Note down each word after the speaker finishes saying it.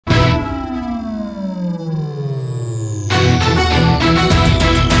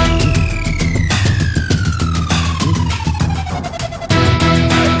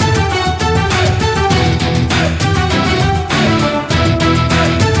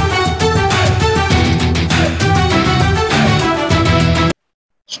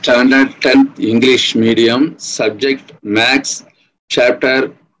Standard 10th English Medium, Subject Max,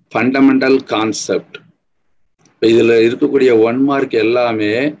 Chapter Fundamental Concept. இதில் இருக்கக்கூடிய 1 mark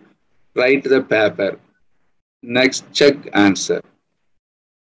எல்லாமே write the paper. Next, check answer.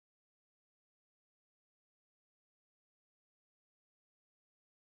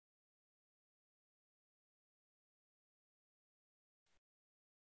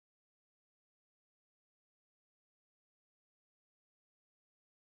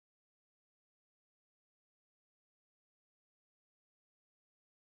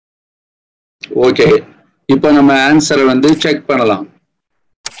 Okay, இப்போ நம்ம ஆன்சரை வந்து செக் பண்ணலாம்.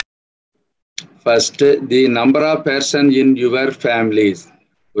 First, the number of person in your families.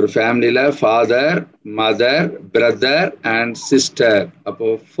 ஒரு ஃபேமிலியில father, mother, brother and sister. அப்போ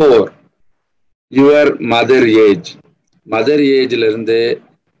 4. Your mother age. மதர் ஏஜ்ல இருந்து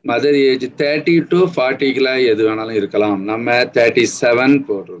மதர் ஏஜ் 30 to 40 எது வேணாலும் இருக்கலாம். நம்ம 37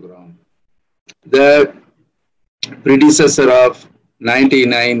 போட்டிருக்கிறோம். The predecessor of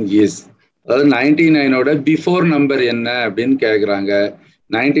 99 is. அதாவது 99ஓட பிஃபோர் நம்பர் என்ன அப்படின்னு கேட்குறாங்க.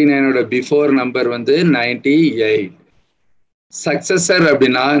 99ஓட பிஃபோர் நம்பர் வந்து 98. சக்சஸர்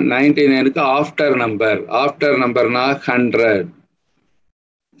அப்படின்னா 99க்கு after நம்பர்னா 100.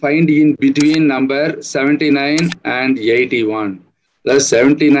 Find in between number 79 and 81. அதாவது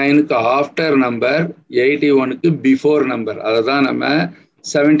 79க்கு ஆஃப்டர் நம்பர், 81க்கு பிஃபோர் நம்பர். அதை தான் நம்ம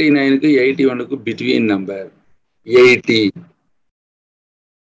 79க்கு 81க்கு பிட்வீன் நம்பர் 80.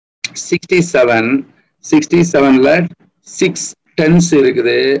 67ல 6 10s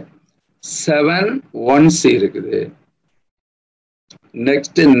இருக்குது, 7 1s இருக்குது.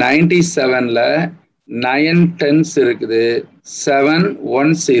 நெக்ஸ்ட் 97ல 9 10s இருக்குது, 7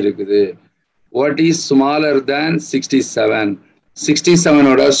 1s இருக்குது. What is smaller than 67?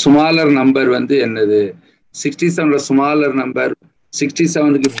 67ஓட smaller number வந்து என்னது? 67ஓட ஸ்மாலர் நம்பர்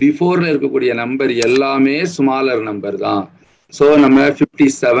 67க்கு பிஃபோர்ல இருக்கக்கூடிய நம்பர் எல்லாமே ஸ்மாலர் நம்பர் தான். ஸோ நம்ம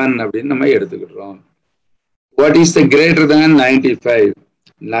 57 அப்படின்னு நம்ம எடுத்துக்கிட்டோம். What is the greater than 95?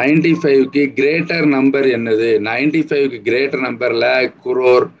 95க்கு greater number என்னது? 95க்கு greater number lakh,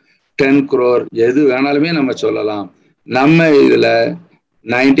 crore, 10 crore எது வேணாலுமே நம்ம சொல்லலாம். நம்ம இதுல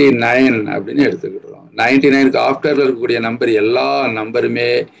 99 அப்படின்னு எடுத்துக்கிட்டோம். 99க்கு ஆஃப்டர்ல இருக்கக்கூடிய நம்பர் எல்லா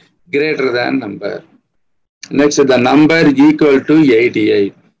நம்பருமே greater than number. Next, the number equal to 88.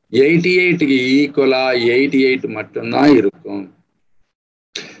 88க்கு ஈக்குவலா 88 மட்டும்தான் இருக்கும்.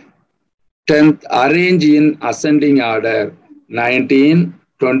 10th, அரேஞ்ச் இன் அசெண்டிங் ஆர்டர். 19,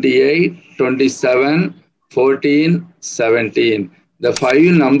 28, 27, 14, 17. இந்த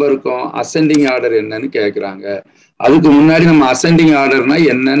 5 நம்பருக்கும் அசெண்டிங் ஆர்டர் என்னன்னு கேட்குறாங்க. அதுக்கு முன்னாடி நம்ம அசெண்டிங் ஆர்டர்னா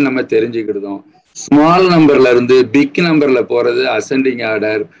என்னன்னு நம்ம தெரிஞ்சுக்கிட்டோம். ஸ்மால் நம்பர்ல இருந்து பிக் நம்பர்ல போறது அசெண்டிங்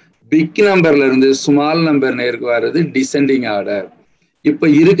ஆர்டர், பிக் நம்பர்ல இருந்து ஸ்மால் நம்பர் நேருக்கு வர்றது டிசெண்டிங் ஆர்டர். இப்ப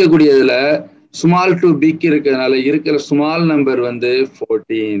இருக்கக்கூடியதுல ஸ்மால் டு பிக் இருக்கிறதுனால இருக்கிற ஸ்மால் நம்பர் வந்து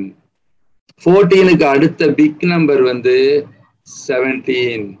 14. 14க்கு அடுத்த பிக் நம்பர் வந்து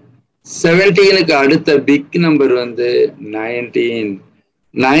 17. 17க்கு அடுத்த பிக் நம்பர் வந்து 19.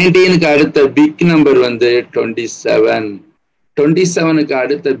 19க்கு அடுத்த பிக் நம்பர் வந்து 27. 27க்கு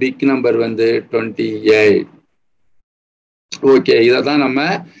அடுத்த பிக் நம்பர் வந்து 28. ஓகே, இதை தான் நம்ம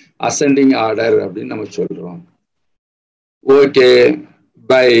அசெண்டிங் ஆர்டர் அப்படின்னு நம்ம சொல்றோம். Okay,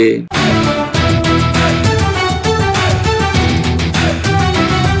 by.